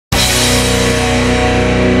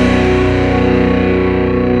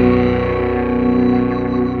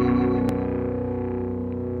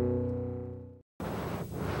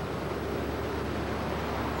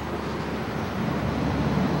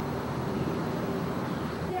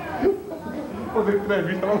Fazer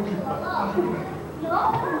entrevista lá no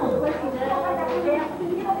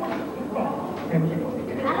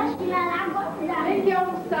Vem que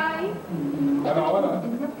almoçar, hein? Tá na hora?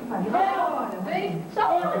 É a hora, vem.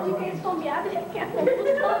 Só uma de que eles estão viados, já quer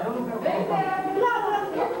almoçar. Vem,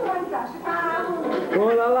 Ô,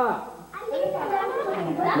 Lala.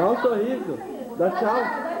 Dá um sorriso. Dá tchau.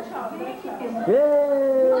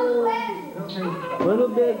 Manda um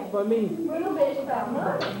beijo pra mim. Manda um beijo pra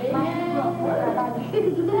mãe.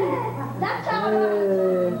 Dá tchau.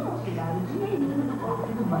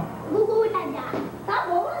 Gugu, tá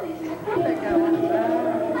bom, Larissa.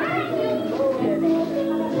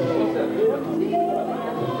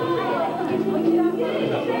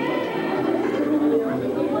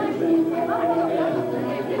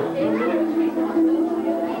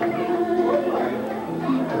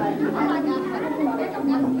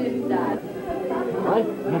 Vai.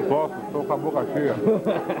 Não posso, estou com a boca cheia.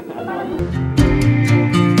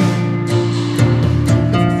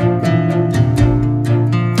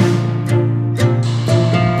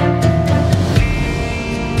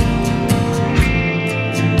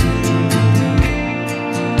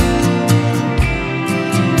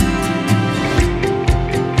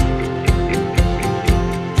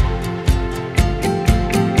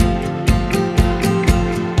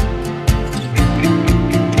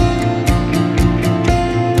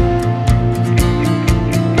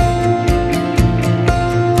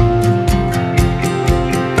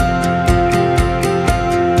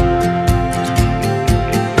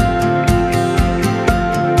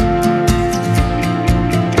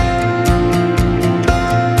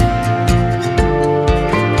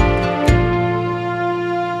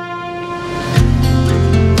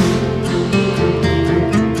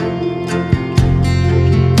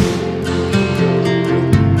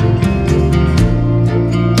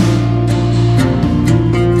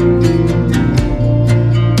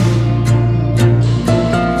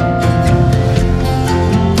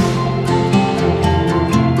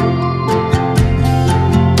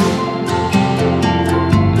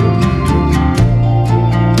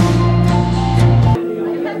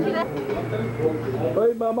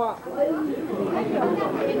 Oi, mamá.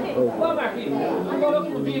 Ô, Marquinhos, não falou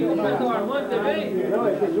comigo com o Tio Armandinho também? Não, é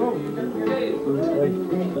esse jogo? Que é isso?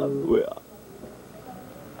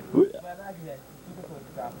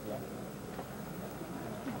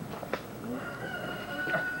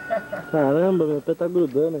 Caramba, meu pé tá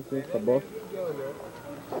grudando aqui nessa bosta.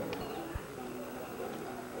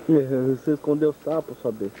 Você escondeu o sapo,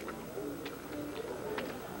 sua besta.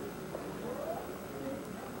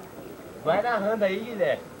 Vai narrando aí,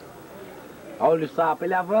 Guilherme. Olha o sapo,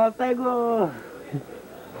 ele avança e gol!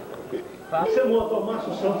 Você montou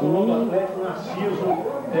Márcio Santos, Nova Atlético, Narciso,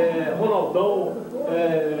 Ronaldão,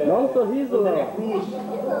 Dá um sorriso, Léo. Cruz,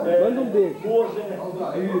 Manda um beijo. Mozer,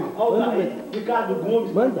 Aldair, Ricardo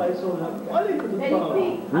Gomes, Manda. olha aí que eu tô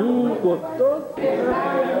falando. Gostou?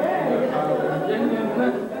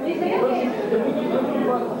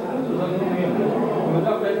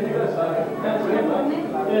 Mandar festa de aniversário.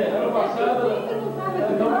 Ano passado.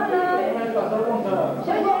 Ano passado contava.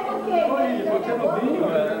 Chegou por quê? Pode ser novinho,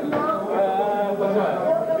 velho.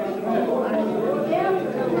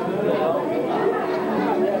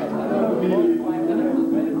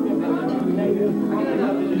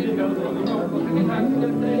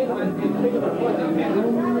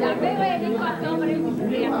 Já veio ele com a câmera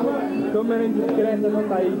indiscreta. Câmera indiscreta não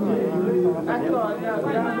tá aí.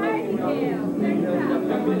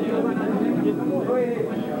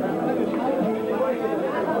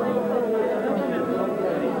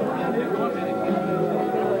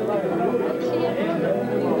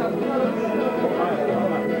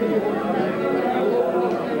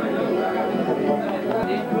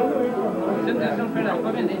 Você não perde nada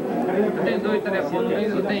pra vender. Eu tenho 2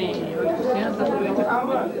 telefones, eu tenho 800,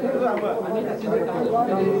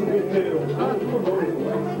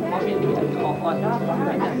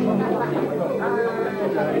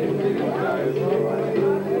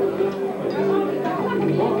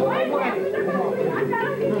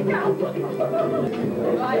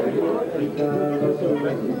 Deixa eu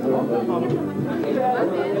ver que estamos aqui.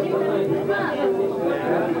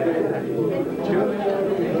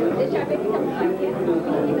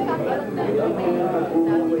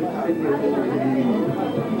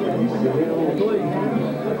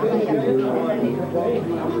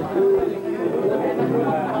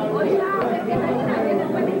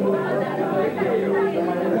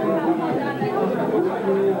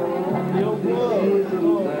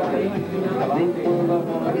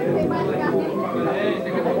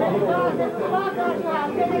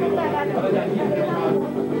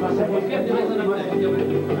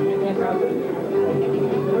 Você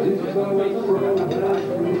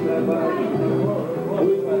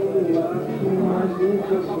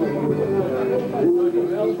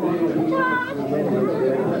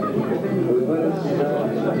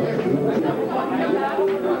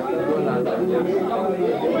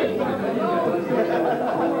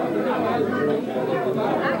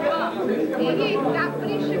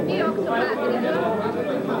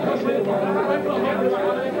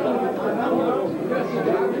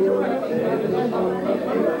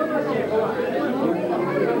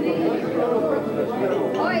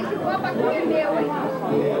Oi, esse copo aqui é meu, hein?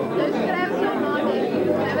 Eu escrevo seu nome aí.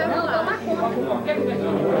 Eu vou tomar conta.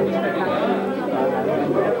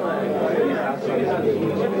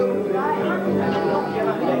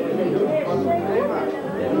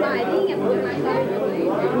 Marinha, foi mais tarde.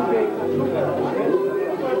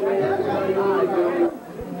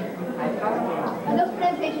 Cadê os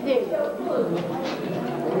presentes dele?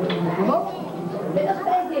 Bom? Cadê os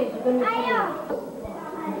presentes? Aí, ó.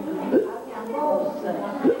 Nossa,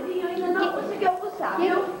 eu ainda não consegui almoçar,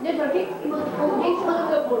 viu? Deixa aqui, quem se manda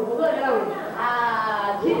seu corpo?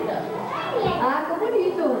 A Zita? Ah, que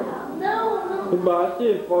bonito. Não.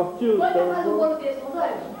 Bate, forte o Quando eu faço um bolo desse, não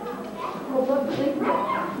dois?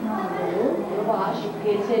 Eu acho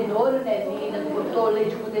que cenoura, né, vida, botou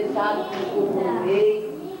leite condensado, com leite.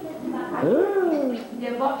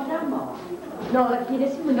 Devolve na mão. Não, aqui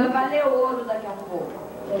nesse mundo vai valer ouro daqui a pouco.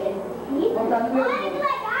 Botar no meu bolso.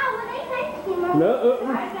 Não,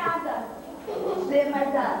 Mais nada. Você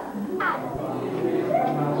mais nada.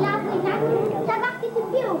 Já vai aqui, tu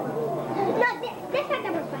viu? Não, deixa eu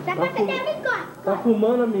dar uma coisa. Agora você tem a bigode. tá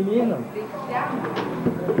fumando a menina?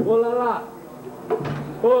 Ô Lala!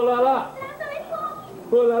 Ô Lala!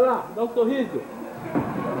 Ô Lala, dá um sorriso.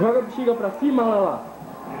 Joga a bexiga pra cima, Lala.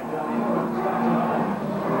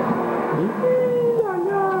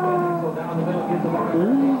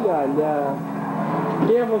 Olha.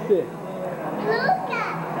 Quem é você? Luca!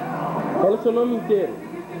 Fala o seu nome inteiro.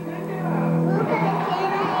 Luca da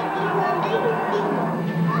Senna é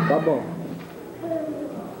que Tá bom.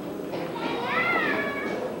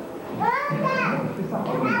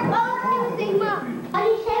 Ô, irmão, a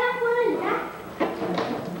gente chega por ali, tá?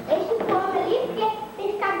 Esse povo ali, porque tem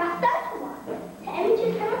que ficar bastante fumando. É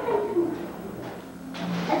mentira, você não tem que fumar.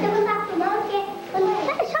 Eu tenho que estar fumando, porque quando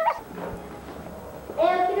você chama...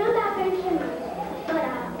 Eu que não dá pra gente chamar.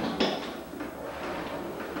 Estourar.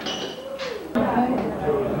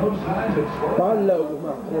 Fala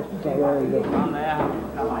alguma coisa.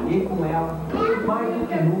 Trabalhei com ela, mais do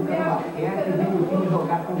que nunca no basquete, e vim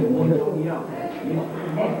jogar com muita união. Isso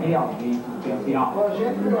é realmente especial. Oi.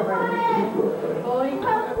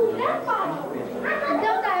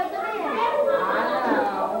 Então tá, eu também.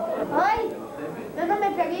 Oi, meu nome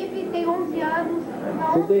é Felipe, tenho 11 anos.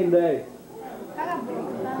 Você tem 10? Cala a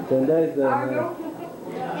boca. Tem 10 anos, né?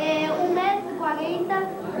 1,40 m.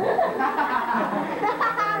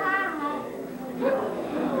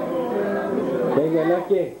 Quem ganhar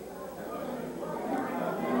quem?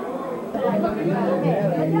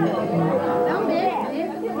 Não mesmo.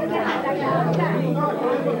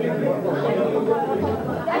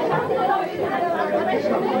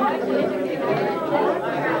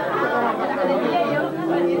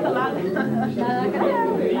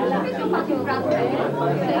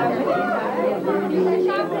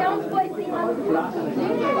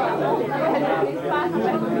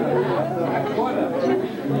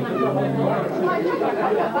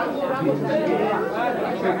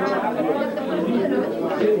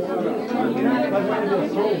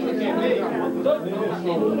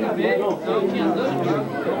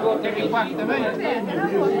 Quer que empate também?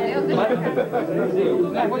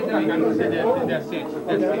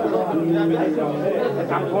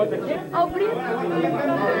 Ó, o brinco.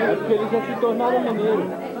 É porque eles já se tornaram mineiros.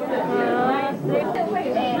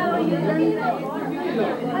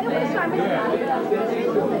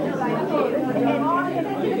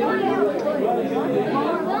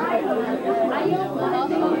 Aí eu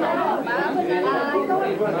pensei,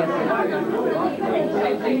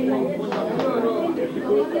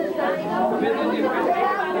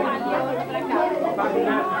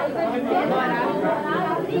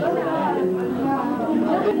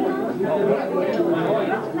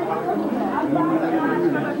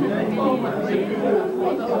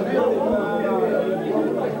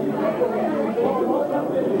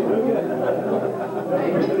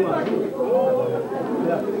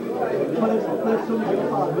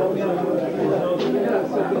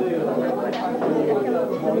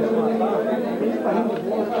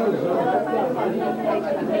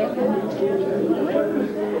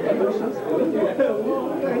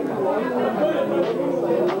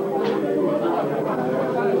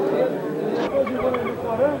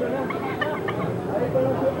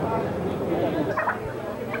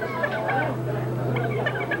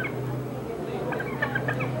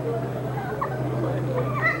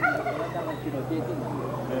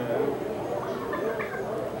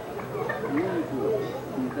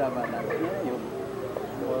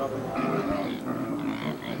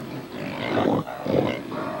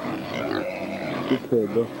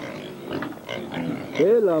 fedor.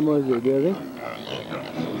 Pelo amor de Deus, hein?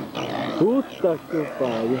 Puta que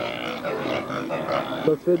pariu.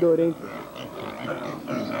 Tô fedorento.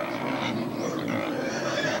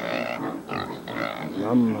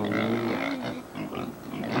 Mamma mia.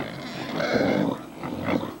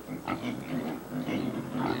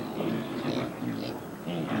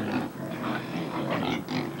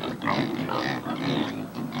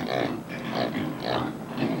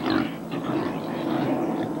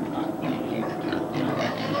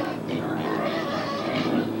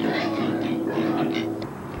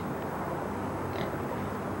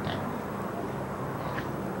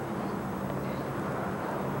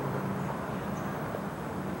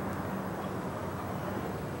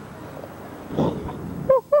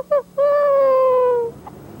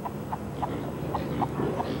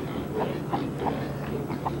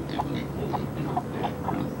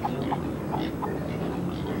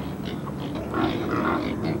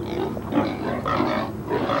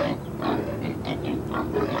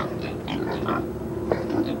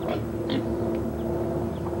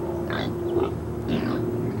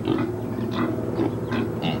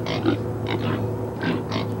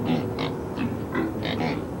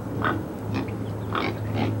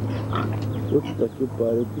 Puta que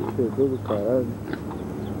pariu, que fedor do caralho.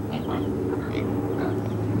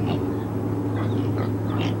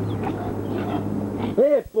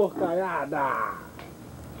 Ê, porcalhada!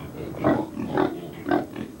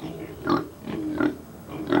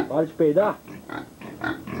 Para de peidar.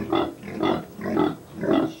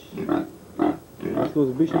 Acho que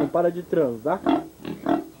os bichos não param de transar.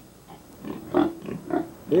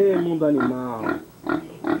 Ê, mundo animal.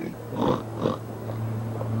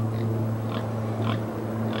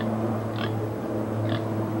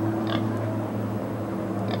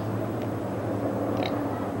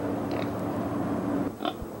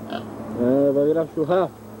 Vai virar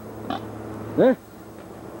churrasco, né?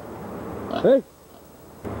 Ei!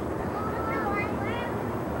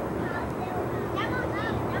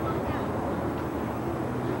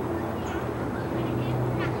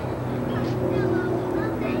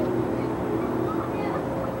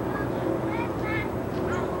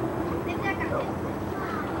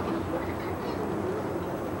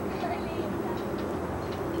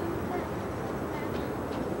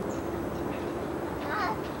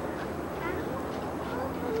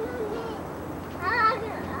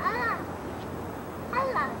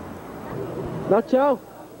 Dá tchau.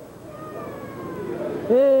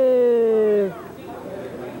 Ê!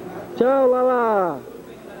 Tchau, Lala.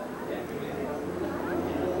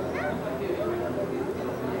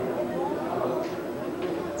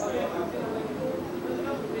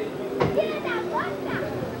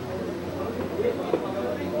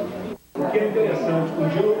 O que é interessante, um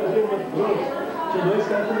dia eu vi uma coisa, tinha dois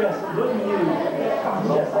caras conversando, dois meninos,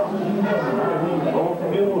 17 meninos, vão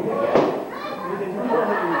comer no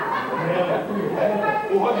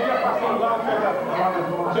O Rodrigo ia passando lá,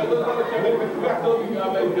 chegando quando chegando, vai ficar todo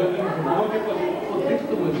americano. O Rodrigo falou, o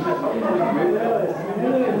texto do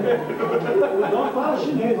não fala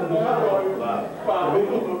chinês, não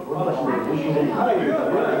fala chinês.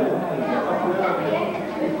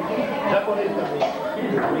 Japonês também.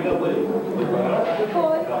 Liga por ele.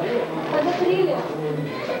 Foi. Faz a trilha.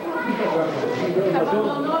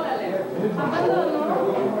 Abandonou, Lelé? Abandonou.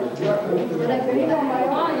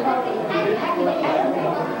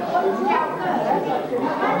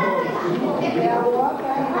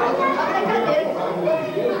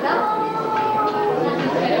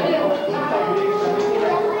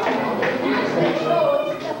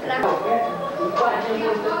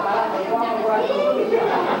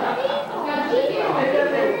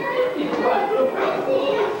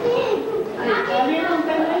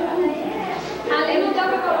 Ali não dá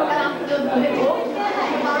pra colocar no rebote, né?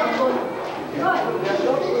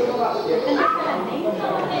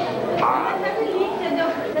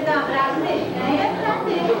 Você dá um abraço nele? Aí é pra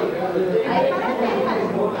dele. Aí parabéns.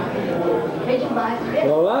 Vem demais.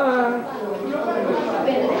 Olá!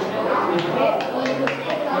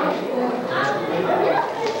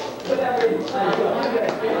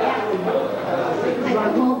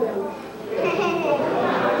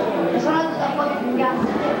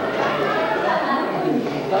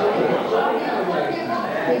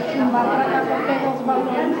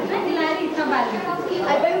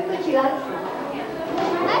 Aí vem o cantilado.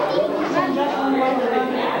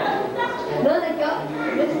 Dando aqui, ó,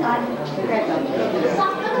 aniversário. Só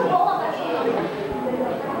ficando boa,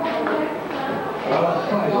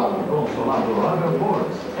 Consulado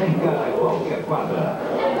Fotos, encara qualquer quadra.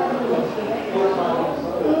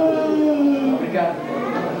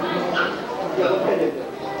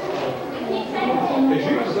 Deixa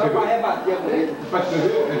Vai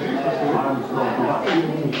escrever? É disso?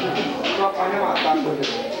 Só para matar.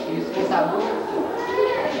 Isso, que sabor.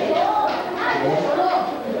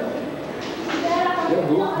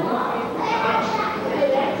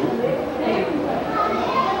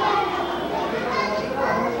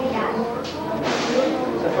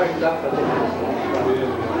 Você pode dar para ver.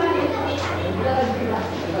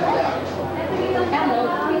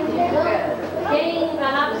 Quem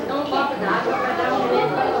vai lá buscar um copo d'água para dar um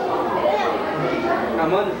momento para o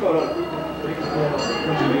Amanda chorou.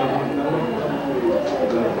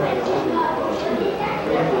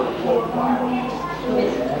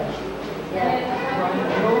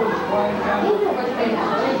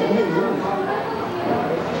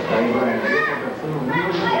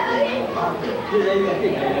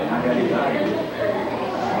 Na realidade,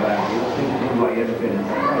 o Brasil tem aí a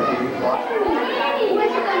diferença.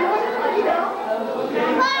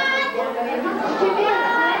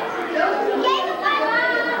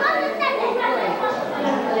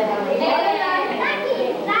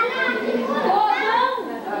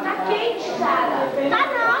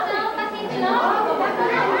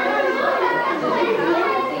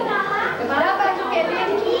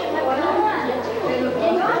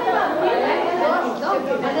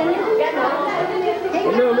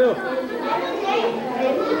 Meu.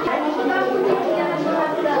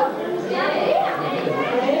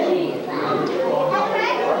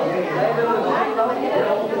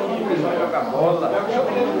 Vai jogar bola.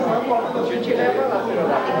 Deixa eu te levar lá para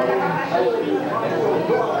jogar.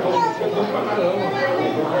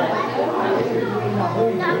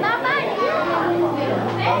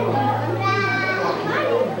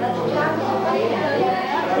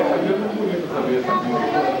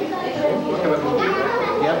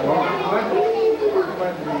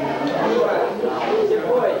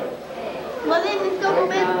 Vocês estão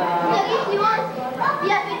comendo deliciosos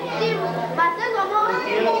e apetitivos, batendo a mão,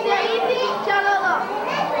 Felipe e Tchaloló.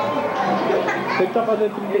 Você que tá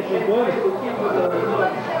fazendo 35 anos?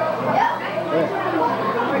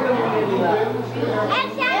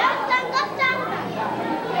 Esse aí eu estou gostando.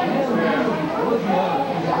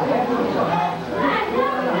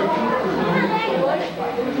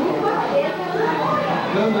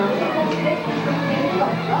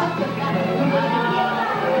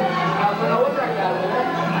 Na outra casa, né?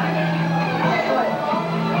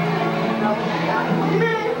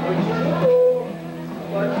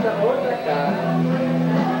 Pode estar na outra casa.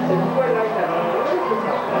 Você não foi lá ainda não.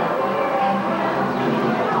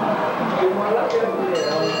 Tem uma lá pela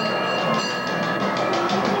Mulherão.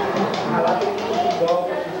 Lá tem futebol.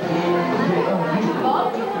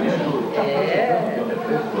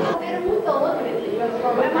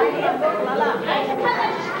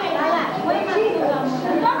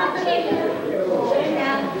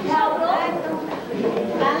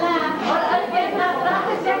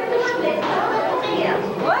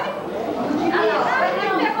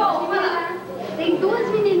 Tem duas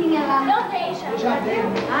menininhas lá. Não deixa. Já deu?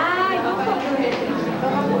 Ai, não sobrou.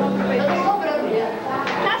 Eu tô sobrando mesmo.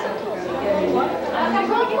 Tá sobrando. Ela tá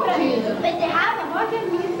bom aqui pra mim. Beterraba? Olha a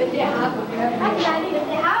minha beterraba. Aqui, ali,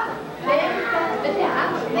 beterraba?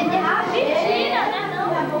 Beterraba? Beterraba? Mentira, né? Não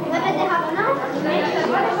é beterraba, não?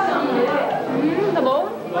 Tá bom?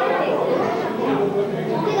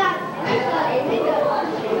 Obrigada.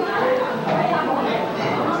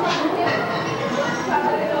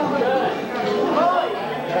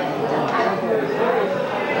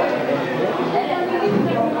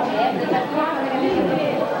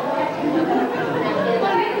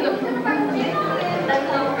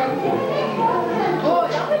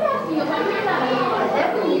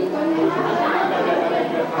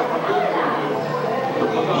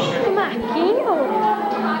 Marquinho?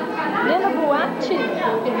 Vendo boate?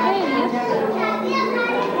 Que é isso?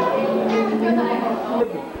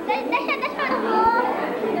 Deixa eu por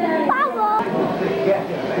favor.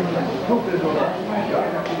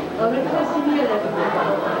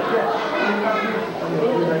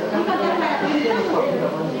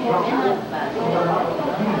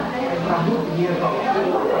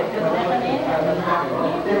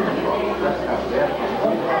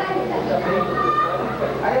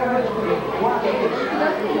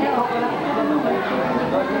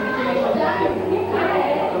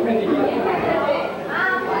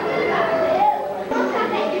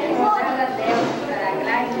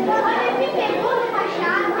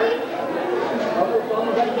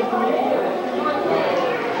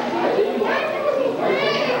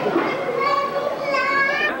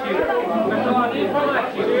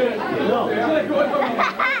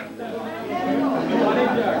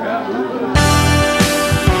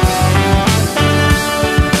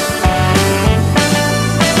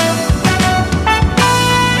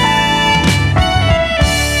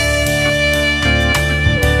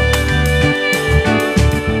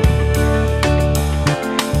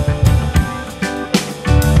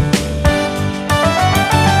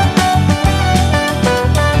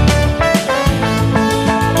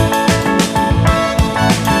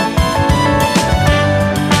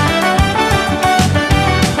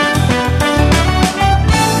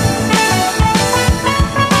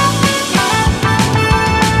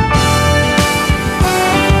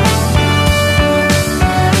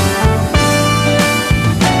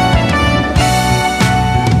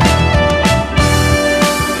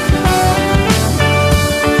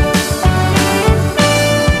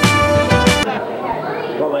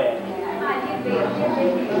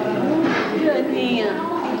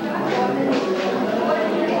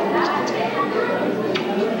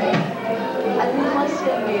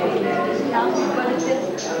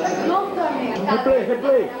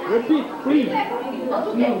 Free. Lipe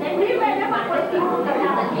é a mesma coisa que muita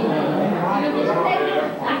casa aqui.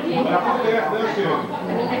 Acontece, né, Senna?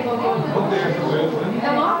 Acontece,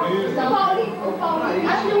 O Paulinho,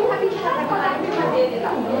 acho que nunca vi nada com a prima dele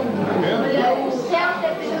lá. O céu, você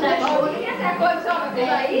precisa essa coisa, só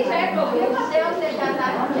aí já é problema. O céu, você já está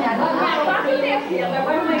com a quase terceira,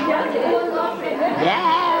 agora amanhã, depois nós primeiro.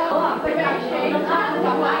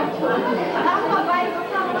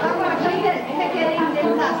 Você querer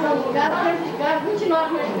indenização do cara, vai ficar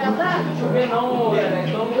 29 meses de casado? Deixa eu ver não,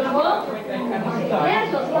 então não gravou. É,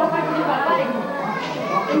 só se ela vai pedir papai.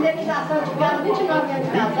 Indenização de casa, 29 anos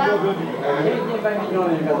de casado. Quem vai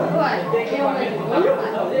milhões de casado? Ué, eu mesmo.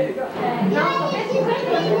 Não, só tem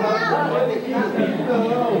 50 anos.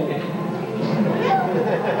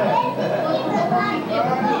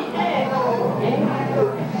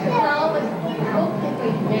 Não, mas pouco tempo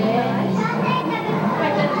aí.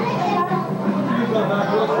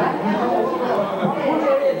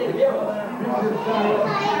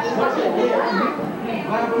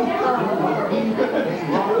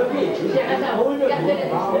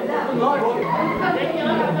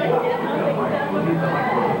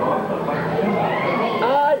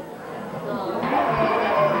 Ai!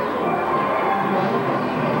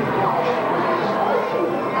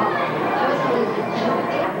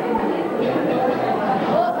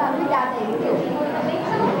 Opa, obrigada aí.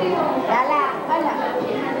 Olha lá, olha.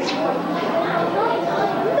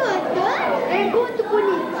 É muito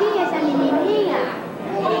bonitinha essa menininha.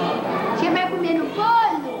 Você vai comer no bolo?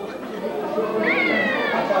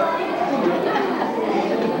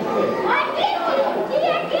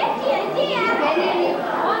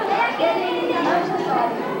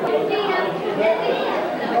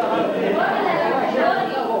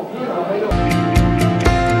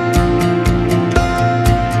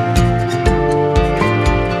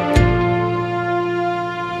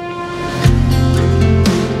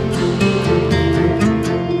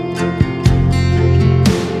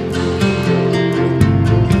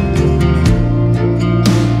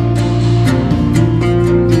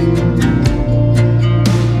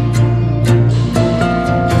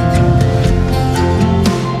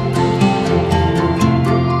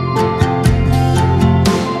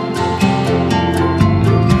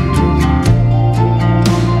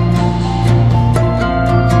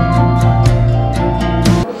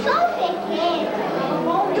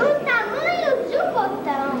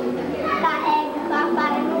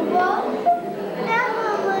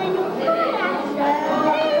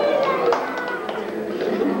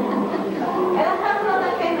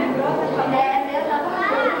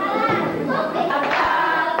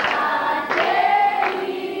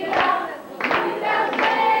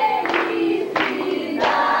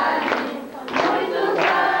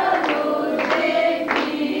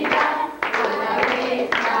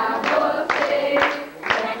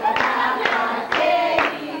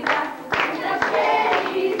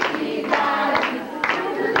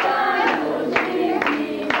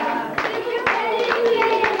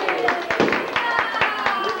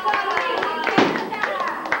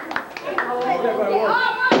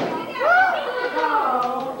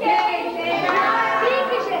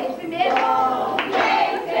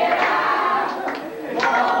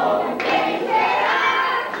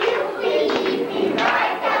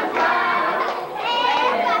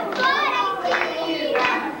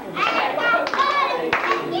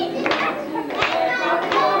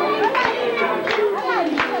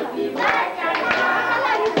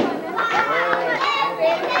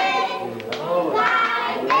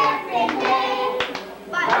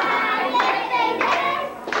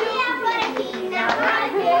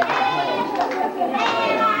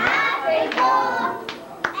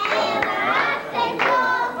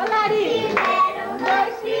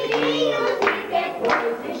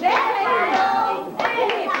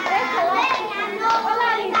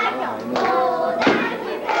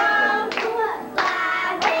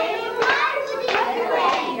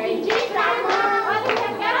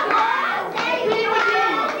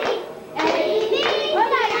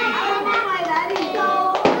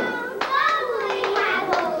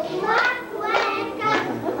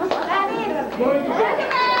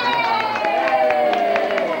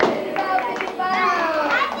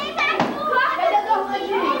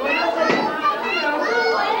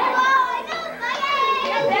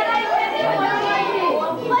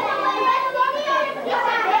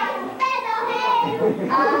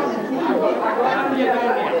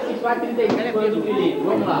 do Felipe,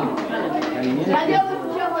 vamos lá. Cadê o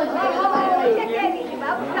tio Armandinho?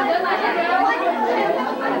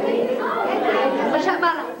 Vou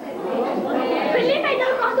chamar lá. Felipe, ainda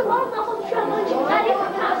não corta o bolo, não. Vou chamar de ali pra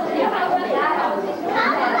casa.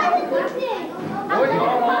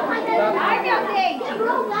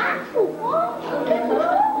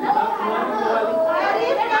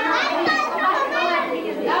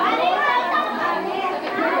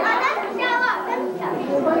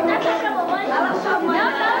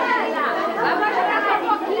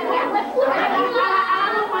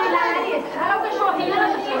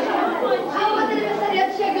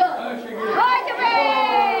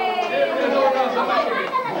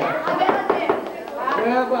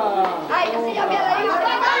 Aí você já vê aí,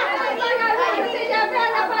 você já vê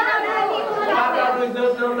na panela. Apaga a luz, não,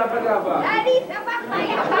 senão não dá pra gravar. Ali,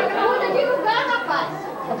 apaga tudo divulgando, rapaz.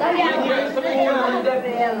 Tá ligado?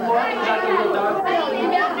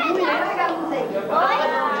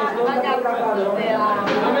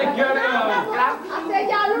 Como é que era?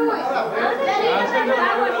 Acende a luz. Acende a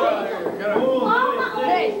luz. 1, 2,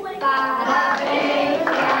 3. Parabéns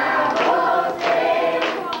pra você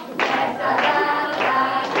nessa data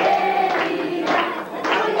querida.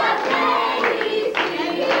 Muita felicidade.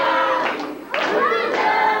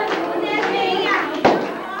 Mandando nevinha.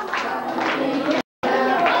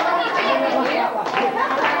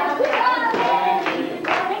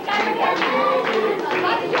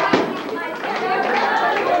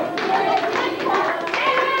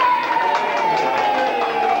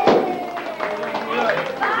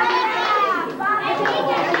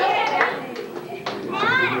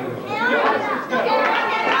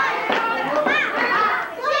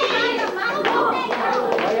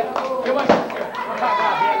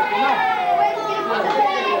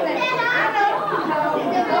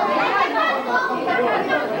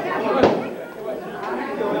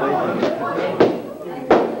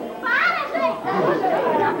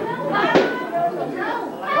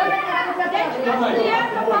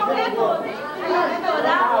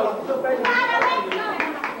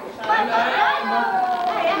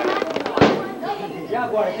 E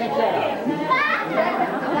agora, quem será?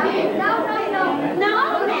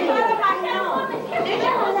 Não, deixa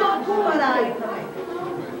eu usar o horário.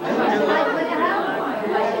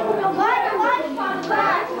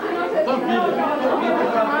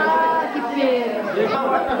 Ah, que pena.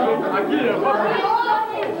 Aqui,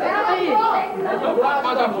 Peraí.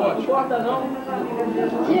 faz a foto. Não corta não.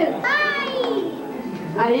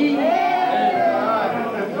 Aí.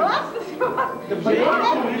 Nossa Senhora!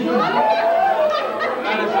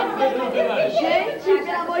 Gente,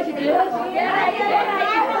 pelo amor de Deus. Peraí.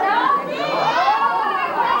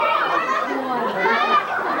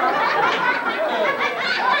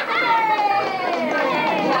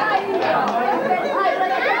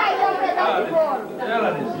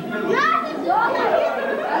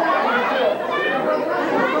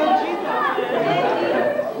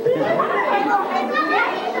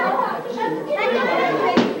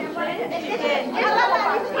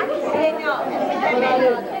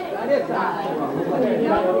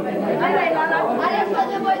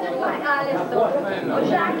 Ô,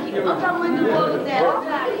 Jaque, olha o tamanho do bolo dela.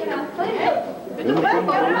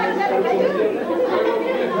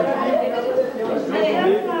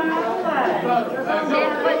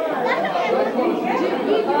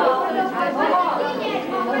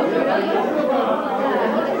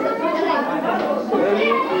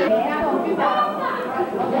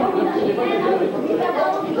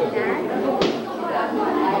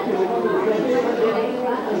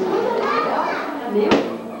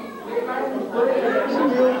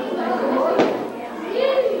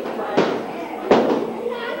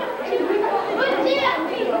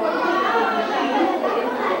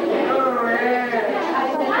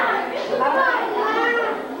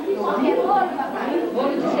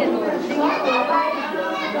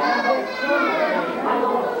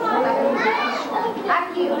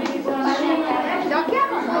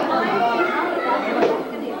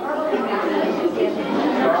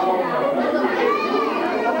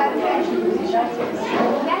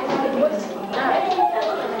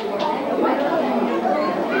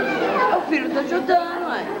 Ô filho, tô ajudando,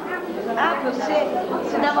 ué. Ah,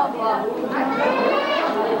 você dá uma volta.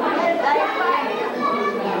 Daí, pai.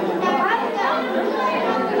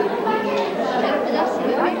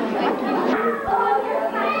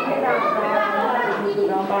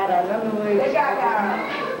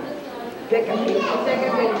 Pega aqui.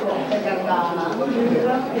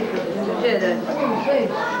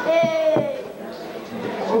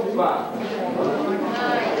 Opa!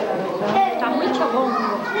 Tá muito bom.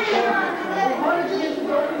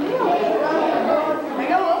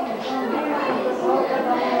 Pega outro.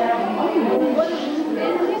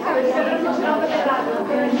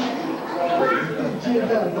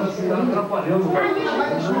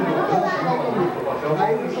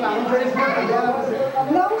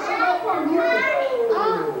 Não chegou comigo.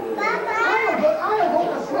 Eu vou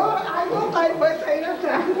pra senhora. Aí meu pai vai sair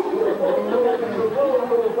atrás.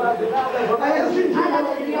 Aí assim,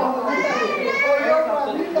 olhou pra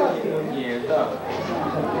mim e tá assim.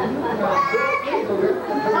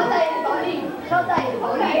 Solta ele, Paulinho. Solta ele,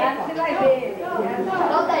 Paulinho. Você vai ver.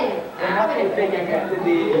 Solta ele.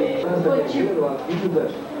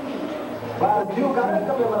 Brasil,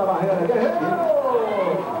 Caratinga, pela na barreira, guerreiro!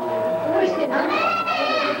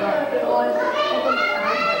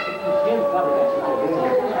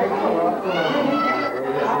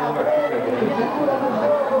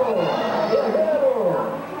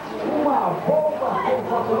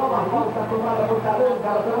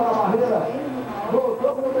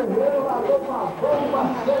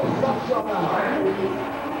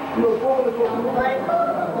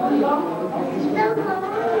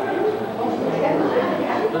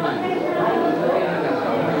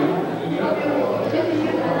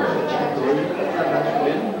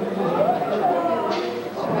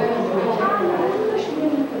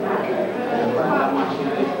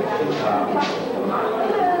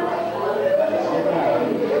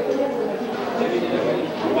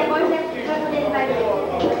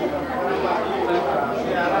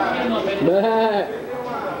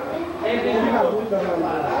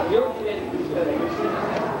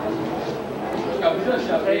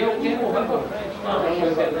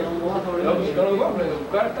 O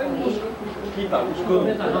cara tá em busca. Quem tá buscando?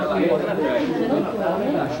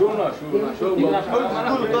 Achou, não achou? Não achou?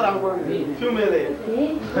 Filma ele aí.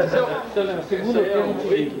 Segunda que a gente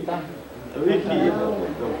vê, tá?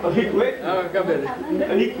 Rico, hein? Ah, cabelo.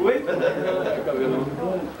 Rico, hein? Cabelo.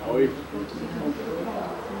 Oi.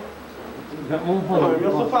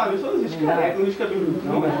 Eu sou Fábio, eu sou Luiz Careca, Luiz Cabelo.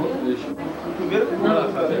 Não, mas deixa. Primeiro que não.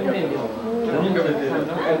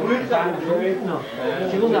 É Luiz Cabelo. Não.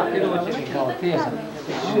 Segunda-feira eu vou te ligar, terça.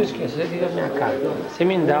 Se eu esquecer, liga pra minha casa. Você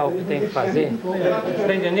me dá o que tem que fazer?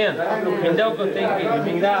 Tá entendendo? Me dá o que eu tenho que...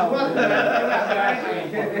 Me dá o...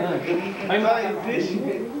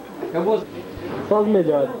 Eu vou... Só os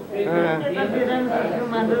melhores.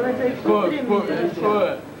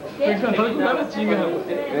 Foi cantando com Caratinga, rapaz.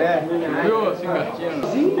 Viu assim,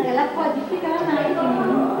 gatinho? Ela pode ficar na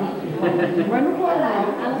Mas não pode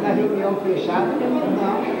não. Na reunião fechada,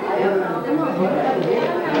 não.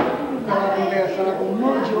 Estava conversando com um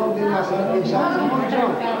monte de organização fechada, um monte de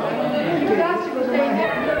homem.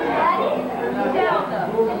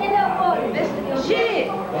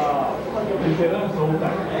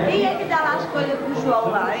 Quem é que dá lá as coisas pro João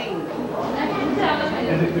lá, hein?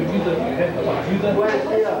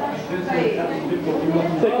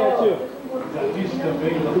 Você quer, tio? O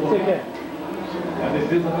que você quer? A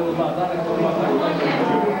defesa pelo bazar,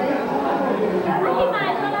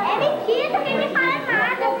 É mentira, quem me fala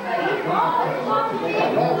nada.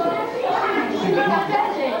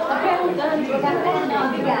 Tá perguntando, tá perguntando,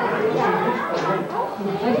 obrigada.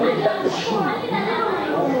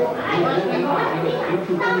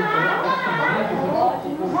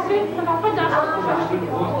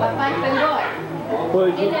 Papai foi embora?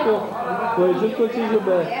 Foi junto com o tio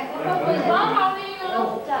Gilberto.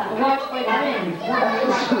 O Rocha foi também?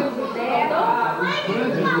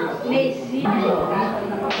 Neyzinho.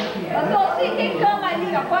 Doutorzinho, tem cama ali,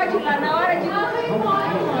 ó. Pode ir lá na hora de...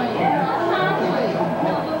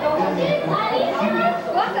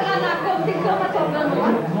 Bota lá na cama, tem cama sobrando lá.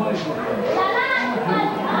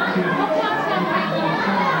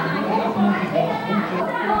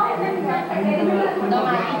 Não,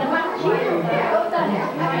 mas ainda partiu.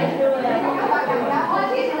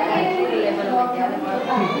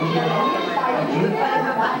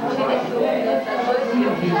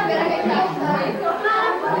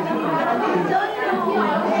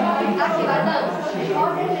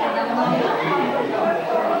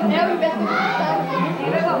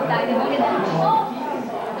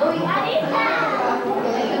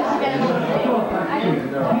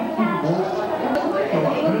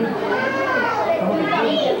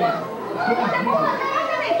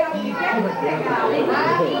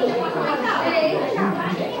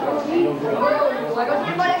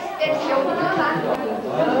 Agora esqueceu o trabalho.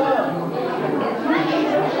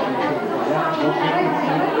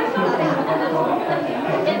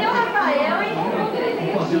 Cadê o Rafael, hein?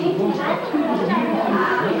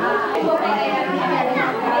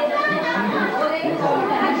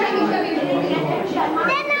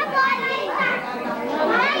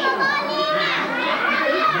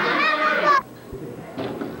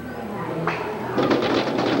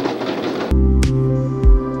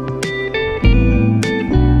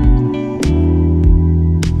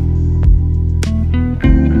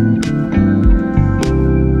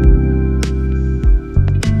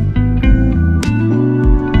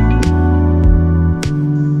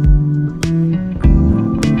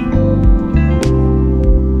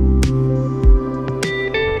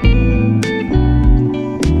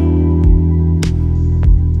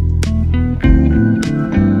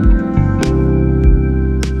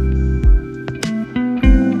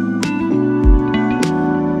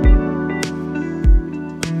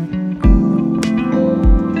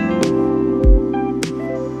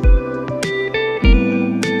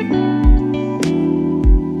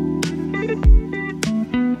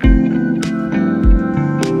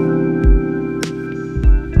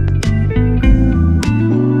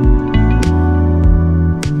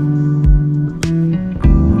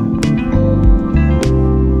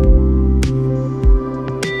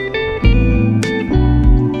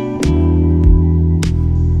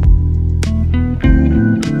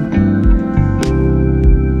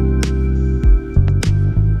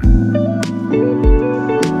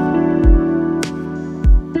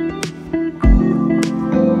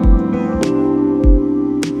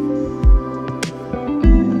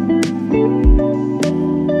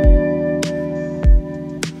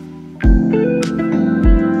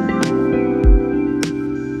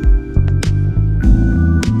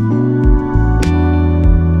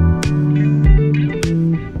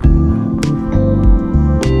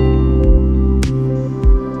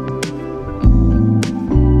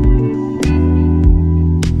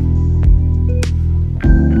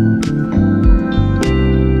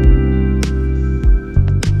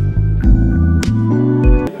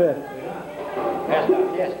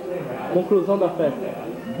 Conclusão da festa.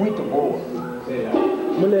 Muito boa.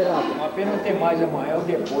 Mulherada. Uma pena não ter mais amanhã ou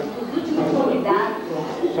depois.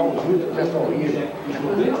 São os últimos a sorrir.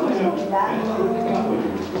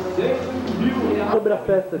 Sobre a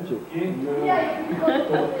festa, tio.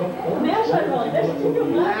 Deixa, João, deixa eu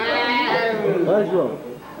filmar. Vai, João.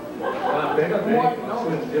 Pega bem, nós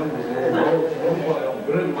temos um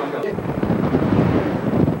grande marcador.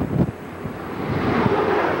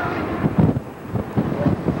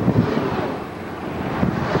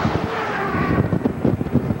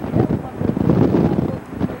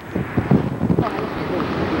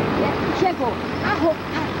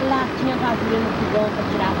 Lá tinha vasilha no fogão para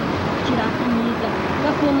tirar a comida.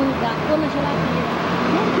 Nós fomos no lugar, pôr na geladeira.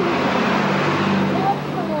 Não tinha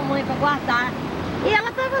pra mamãe para guardar. E ela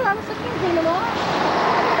estava lá no seu quinzinho, não?